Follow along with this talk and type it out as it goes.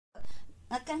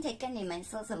我刚才跟你们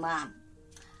说什么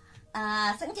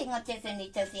生前我介绍你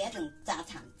就是一种榨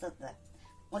橙汁的，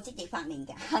我自己发明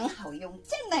的，很好用，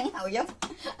真的很好用，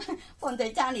放在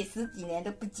家里10几年都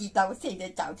不知道，现在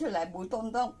找出来无端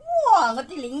端，哇！我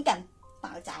的靈感爆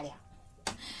炸了。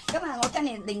咁我跟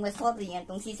你另外說的一樣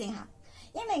東西先嚇，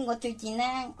因為我最近呢，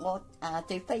我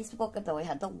在 Facebook 嗰度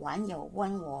很多網友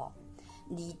問我，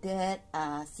你的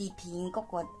視頻嗰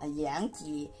個樣子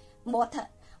模特。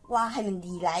哇，係咪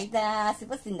你來的？是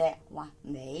不是呢？哇，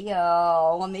沒有，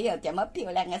我沒有這麼漂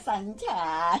亮的身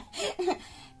材。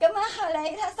咁後來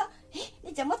他說：誒，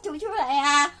你怎麼做出來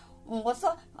啊？我說：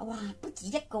哇，不止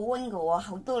一個問我，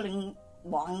好多人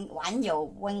網友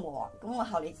問我。咁我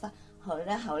後來說：好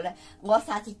了，我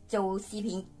下次做視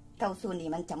頻告訴你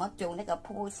們怎麼做那個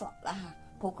Photoshop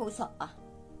啊。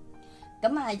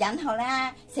然後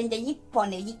呢，現在一放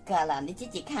了一個了，你自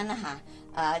己看啦嚇。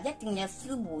一定有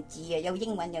4、5字嘅，有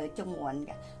英文有中文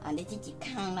嘅。你自己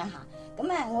看啦嚇。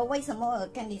我為什麼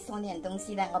跟你說呢樣東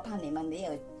西呢？我怕你們沒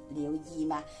有留意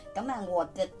嘛。我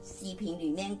的視頻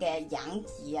裡面嘅樣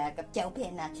子個照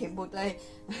片全部都係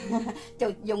就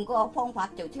用嗰個方法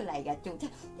做出嚟嘅，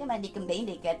因為你嘅美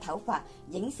麗嘅頭髮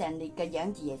影響你嘅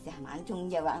樣子也是蠻重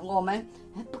要啊。我們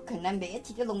不可能每一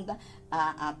次都弄得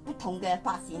不同嘅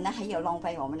髮型還有浪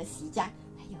費我們的時間，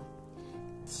還有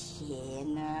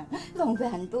錢啊，浪費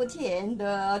很多錢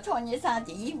的。穿一衫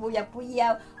子衣服也不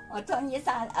要，穿一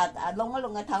衫弄一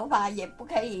弄個頭髮也不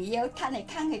可以，要看嚟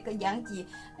看去個樣子，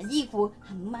衣服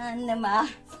很悶的嘛。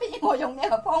所以我用呢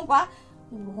個方法，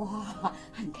哇，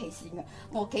很開心啊！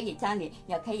我可以家裡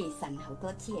又可以省好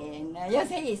多錢啊，又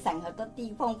可以省好多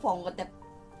地方放我的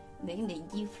美麗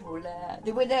衣服了，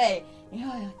對不對？哎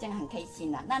呀，真係很開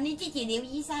心啊！那你自己留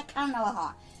意一下看咯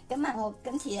嗬。我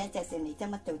今次咧就是你這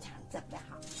麼做橙汁嘅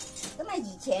嚇。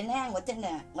以前咧我真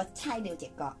係我猜了隻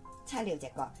角。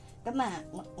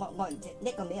我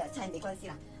呢個沒有猜沒關係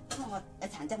啦。我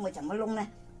橙汁我怎麼弄呢？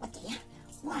我這樣，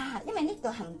哇！因為呢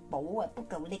個很薄不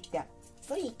夠力嘅，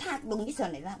所以它弄起上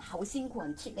嚟咧好辛苦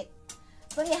很吃力。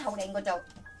所以後來我就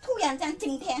突然間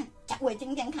今天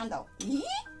看到，咦，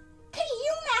可以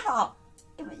用啦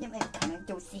嗬！因為咁樣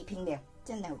做視頻了，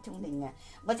真係好聰明啊！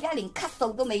我而家連咳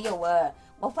嗽都沒有啊！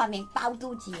我發明包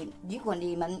肚臍，如果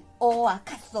你們屙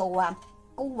咳嗽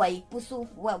個胃不舒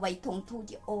服胃痛肚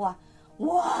子屙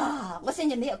哇！我現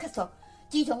在沒有咳嗽，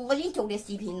自從我已經做了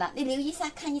視頻了，你留意一下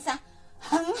看一下，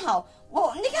很好。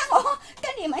你看我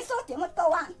跟你們說這麼多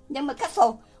有沒有咳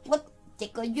嗽？我這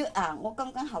個月我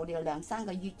剛剛好了2、3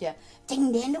個月啫，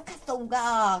整年都咳嗽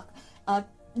㗎。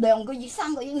2個月、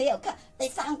3個月沒有咳，第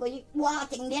3個月哇，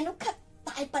整年都咳，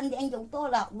大半年又多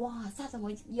了，哇！殺得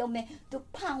我要命，都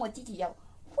怕我自己有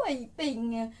肺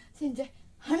病啊！現在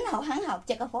很好，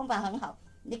這個方法很好。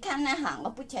你看啦嚇，我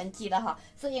不強制啦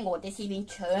所以我的視頻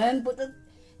全部都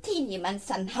替你們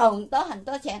省很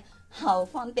多錢，好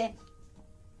方便。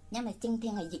因為今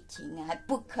天嘅疫情還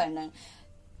不可能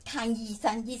看醫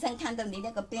生，醫生看到你那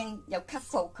個病有咳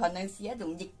嗽，可能是一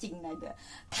種疫症嚟的，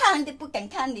看都不敢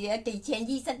看你給錢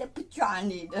醫生都不賺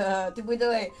你的，對不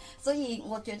對？所以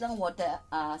我覺得我的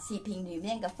視頻裡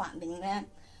面嘅發明呢，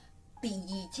比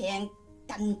以前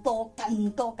更多，很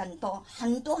多，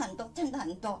真的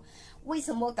很多。為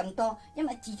什麼咁多？因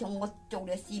為自從我做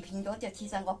了視頻咗，就其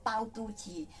實我包肚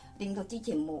臍，令到之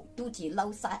前冇肚臍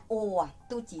漏晒屙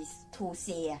肚臍吐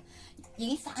瀉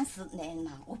已經30年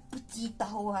啦，我不知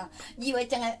道以為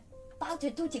淨係包住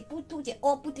肚臍，不肚臍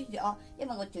屙，因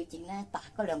為我最近呢打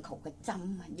嗰2球嘅針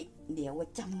疫苗嘅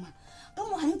針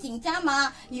咁我很緊張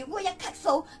嘛。如果一咳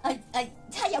嗽，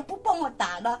他又不幫我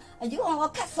打了，如果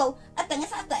我咳嗽，等一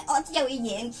下就又要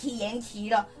延期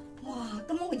了。哇！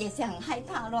咁我也是很害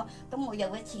怕咯。咁我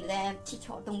有一次咧吃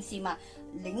錯東西嘛，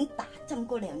臨打針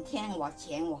嗰2天我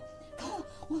前我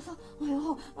說哎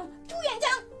呦，突然間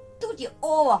肚子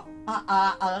屙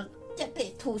即係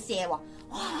譬如吐瀉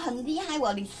哇，很厲害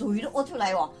連水都屙出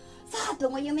嚟嚇到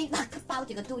我要命，立刻包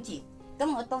住個肚臍。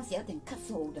咁我當時有點咳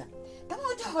嗽嘅，咁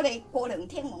我就後嚟過2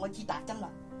天我去打針啦。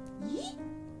咦？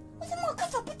為什麼我咳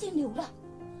嗽不見了啦？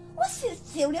我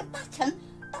少了8成，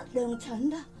得2成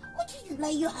啦。好似越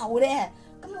嚟越好咧，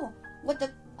咁我就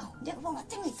一個方法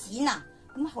真係閃啊！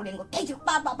咁後嚟我繼續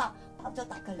包咗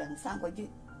大概2、3個月，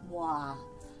哇，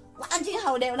完全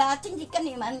好了啦！今次跟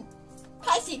你們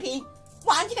拍視頻，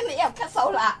完全沒有咳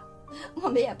嗽啦！我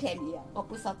沒有騙你我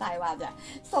不說大話咋，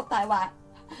說大話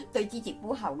對自己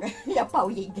不好嘅，有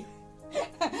報應嘅。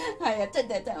係真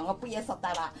的，我不要說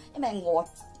大話，因為我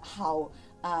好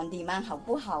你們好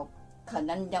不好？可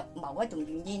能有某一種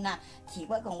原因只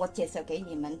不過我介紹給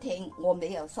你們聽，我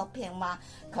沒有說騙話，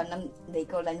可能每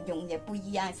個人用也不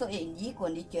一樣，所以如果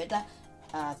你覺得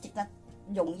值得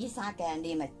用一沙嘅，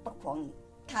你咪不妨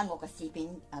看我嘅視頻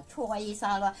搓一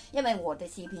沙咯，因為我嘅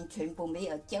視頻全部沒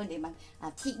有教你們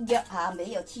切藥沒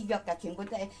有切藥嘅，全部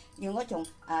都係用嗰種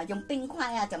用冰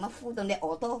塊怎麼敷到你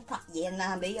耳朵發炎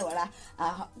沒有啦，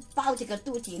包住個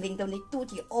肚子令到你肚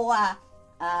子屙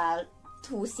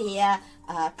吐瀉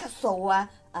咳嗽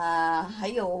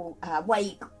還有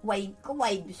胃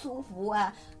唔舒服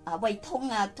胃痛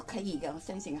都可以嘅，我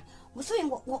相信所以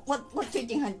我最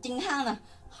近很健康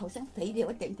好像肥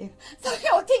了一點點，所以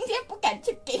我天天不敢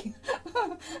出鏡。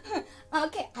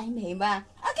OK， 還沒吧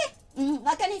 ？OK，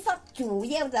 我跟你說主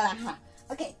要的啦哈。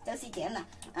OK， 就是這樣啦。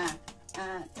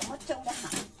怎麼做的哈？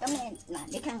咁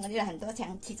你看我呢度很多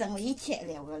腸，其實我已經切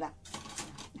了噶啦。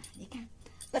你看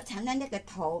個腸呢，那個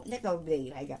頭那個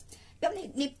尾嚟嘅，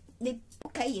咁你不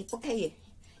可以，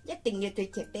一定要對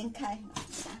這邊開。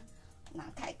拿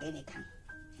開給你看。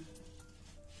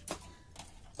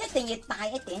一定要大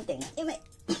一點點，因為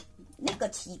呢個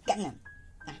匙羹呢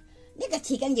個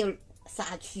匙羹要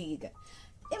殺處嘅，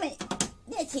因為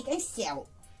呢個匙羹小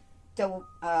就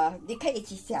你可以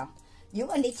切小，如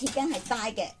果你匙羹係大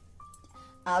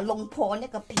嘅，弄破呢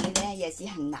個皮呢也是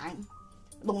很難，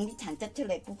弄啲殘質出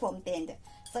嚟不方便嘅，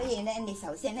所以呢你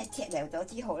首先呢切了咗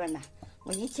之後啦，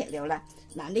我已經切了啦，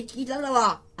你記得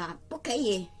啦喎，不可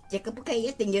以，這個不可以，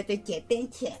一定要對這邊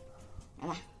切，係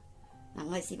嘛？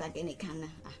我示範給你看啦，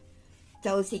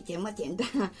就是這麼簡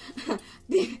單，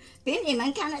俾你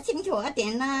們看得清楚一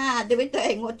點啦，對不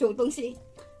對？我做東西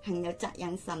很有責任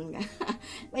心嘅，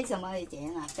為什麼會這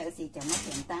樣就是這麼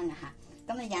簡單啦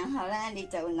咁然後呢，你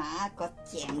就拿一個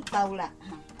剪刀啦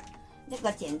呢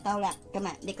個剪刀啦，咁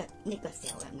呢個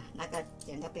小啦那個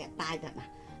剪刀比較大的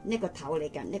呢個頭嚟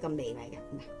嘅，呢個尾嚟嘅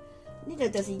呢度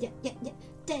就是一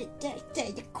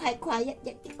塊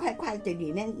塊對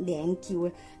裡面連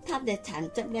住，它的殘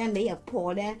質呢沒有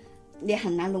破呢，你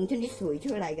很難弄出啲水出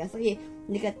嚟嘅，所以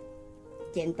你個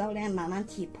剪刀呢慢慢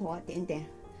切破一點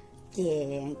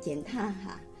點，剪它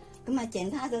咁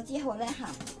剪它咗之後呢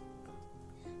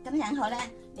咁然後呢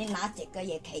你拿這個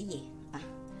也可以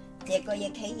這個也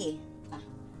可以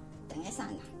等一下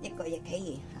呢個也可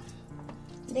以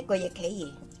呢個也可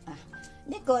以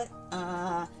呢個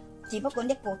只不過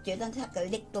呢個覺得它嘅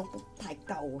力度不太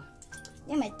夠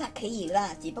因為它可以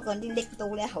啦，只不過啲力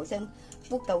度呢好像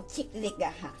不夠切力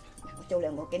我做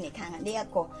兩個給你看呢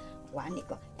一個玩呢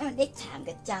個，因為呢長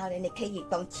嘅渣呢你可以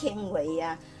當纖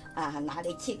維拿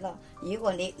嚟切咯。如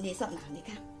果你說你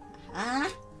看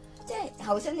即係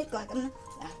好像呢個咁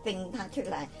揈它出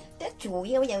嚟，主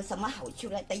要有什麼好處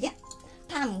呢？第一，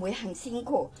它唔會很辛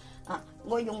苦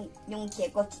我用這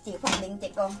個自己發明這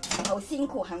個好辛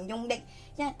苦很用力，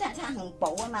因為它很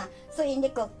薄嘛，所以呢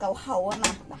個夠厚嘛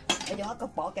我用一個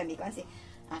薄嘅沒關係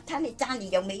睇你家裏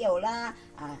有沒有啦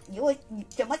如果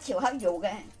怎麼調好有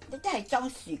嘅，你真係裝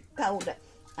雪糕嘅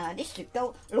啲雪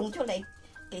糕弄出嚟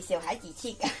給小孩子吃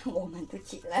嘅，我們都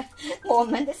吃啦，我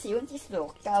們都喜歡吃雪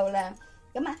糕啦。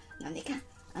咁你看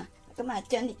咁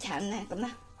將啲橙咧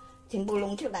全部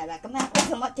弄出嚟啦，為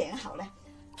什麼這樣好咧？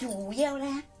主要咧，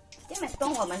因為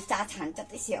當我們榨橙汁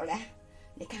的時候咧，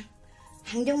你看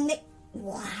很用力，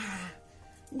哇！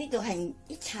呢度係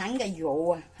啲橙嘅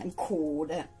油很苦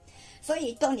嘅，所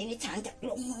以當你啲橙汁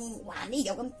哇啲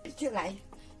油咁逼出嚟，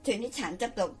從啲橙汁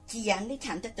度自然啲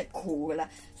橙汁就苦噶啦，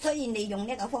所以你用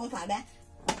呢個方法咧，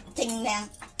盡量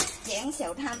減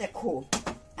少它的苦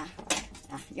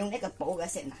用呢個薄嘅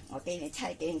先我給你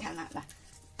拆給你看啦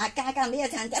剛剛沒有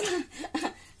橙汁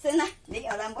算啦，你有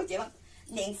啦冇這樣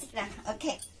連色啦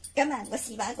 ，OK， 咁我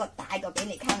示範一個大個俾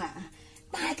你看啦，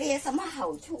大嘅有什麼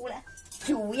好處咧？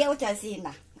主要就是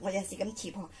我也是咁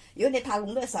切破，如果你怕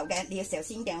弄到手嘅，你要小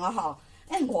心點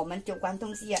因為我們做慣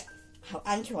東西好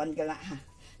安全噶啦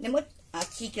你唔好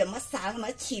切咁乜散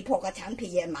咁切破個橙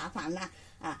皮也麻煩啦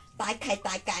大契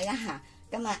大戒啦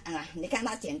咁你看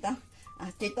它剪刀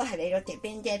最多係你到這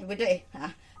邊啫，對不對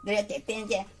你到這邊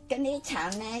啫，咁啲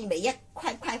橙咧每一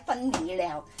塊塊分離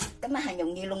了，咁很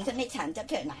容易弄出啲橙汁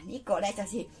出嚟呢個咧就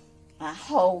是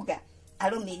厚嘅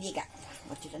aluminium嘅，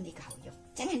我覺得呢個好用，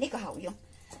真係呢個好用，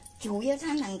主要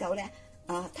它能夠咧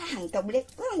它很夠力，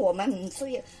因為我們唔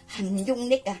需要很用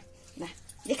力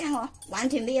你看我完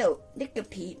全沒有呢個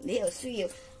皮，沒有需要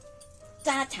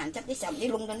榨橙汁的時候，你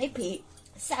弄到啲皮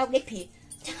燒啲皮，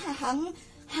真係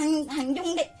很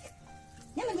用力。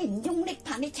因為你唔用力，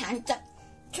怕啲橙汁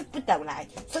出不到嚟，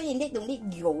所以呢用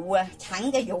啲油橙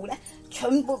嘅油咧，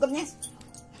全部咁樣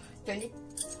在啲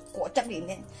果汁裏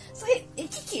面，所以你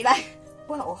吃起來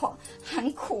不好喝，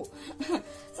很苦。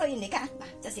所以你看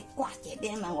就是刮這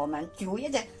邊嘛，我們主要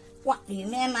就刮裏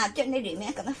面嘛，將啲裏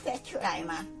面咁樣發出來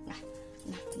嘛。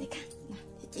你看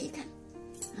你自己看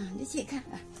你自己看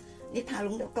你怕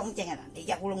弄到乾淨啊，你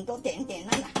又弄多點點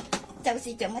啦嗱，就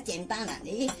是這麼簡單啦。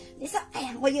你說，哎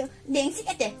呀，我要靚色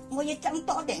一點，我要增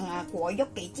多點啊果肉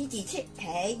給自己吃，可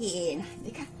以嗱，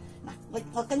你看嗱，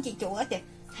我跟住做一點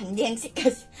很靚色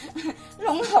嘅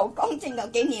弄好乾淨嘅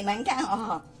給你們看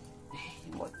哦。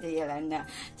我哋人啊，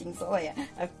正所謂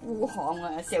啊，孤寒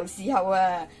啊，小時候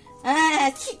啊，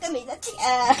切都未得切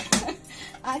啊。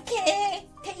OK，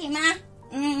 可以嗎？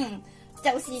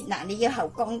就是嗱，你要好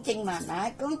乾淨嘛，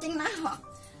嗱，乾淨啦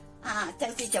嗬，就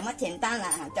是這麼簡單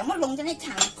啦，怎麼弄咗啲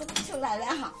橙汁出來咧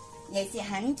嗬，也是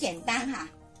很簡單哈。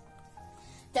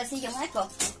就是用一個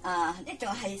呢種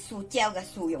係塑膠嘅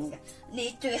塑用嘅，你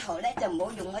最好咧就唔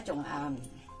好用一種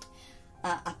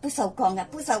不鏽鋼嘅，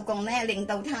不鏽鋼咧令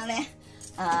到它咧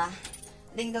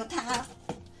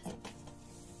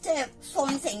即係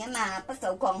酸性啊嘛，不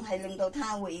鏽鋼係令到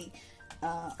它會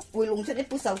弄出啲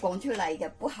不鏽鋼出嚟嘅，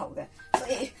不好嘅，所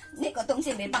以呢個東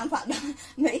西冇辦法啦，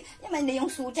因為你用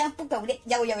塑膠不夠力，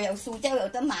有塑膠有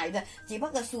得賣嘅，只不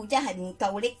過塑膠係唔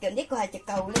夠力嘅，呢個係就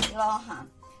夠力咯嚇。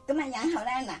咁啊，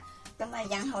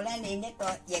然後咧你呢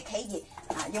個也可以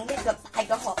用呢個大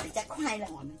個殼比較快啦，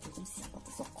我們這種小個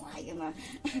不快噶嘛，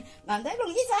嗱，睇容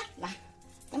易咋嗱，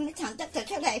咁你橙汁就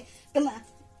出嚟，咁啊。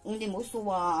你唔好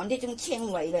說啊，呢種纖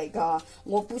維嚟噶，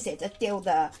我不捨得丟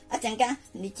的。一陣間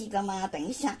你知噶嘛？等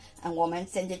一下，我們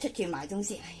現在出去買東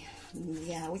西，哎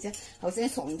呀，好像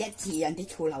上一次人哋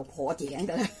吐老婆點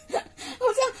的，好像，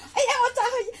哎呀，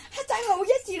我再後一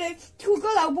次嚟吐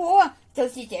個老婆啊，就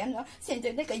是這樣咯。現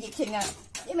在呢個疫情啊，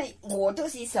因為我都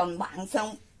是上網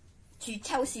上去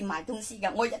超市買東西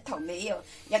噶，我一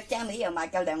家沒有買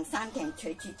個2-3天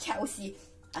才去超市。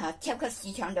超級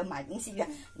市場度買東西嘅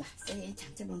嗱，所以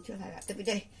橙汁弄出嚟啦，對不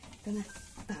對？咁啊，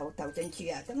倒進去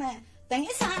啊，咁啊，等一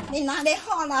下你拿嚟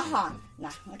喝啦哈，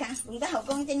嗱，我看弄得好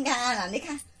乾淨噶，嗱，你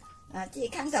看，自己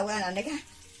看到啊，嗱，你看，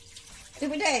對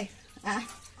不對？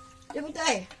對不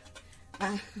對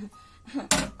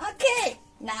？OK，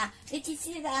 嗱，你知唔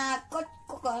知啊？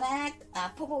嗰個咧，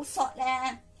泡泡索咧，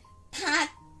它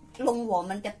弄我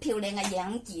們的漂亮嘅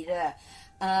樣子啦。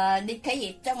你可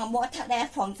以將個模特咧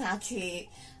放下去，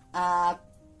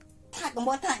拍個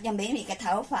模特有美麗嘅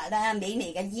頭髮啦，美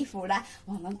麗嘅衣服啦，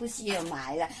我們不需要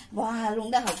買啦。哇，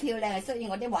弄得好漂亮，所以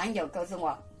我啲網友告訴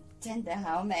我，真的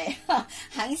好美，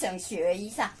很想學一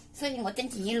下，所以我真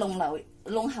係已經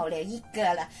弄好了一個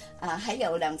啦，還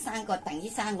有2-3個，等一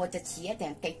下我就遲一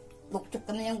點陸續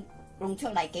咁樣弄出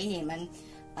嚟給你們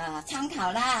參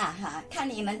考啦，看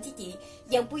你們自己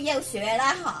要不要學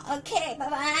啦，OK，拜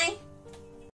拜。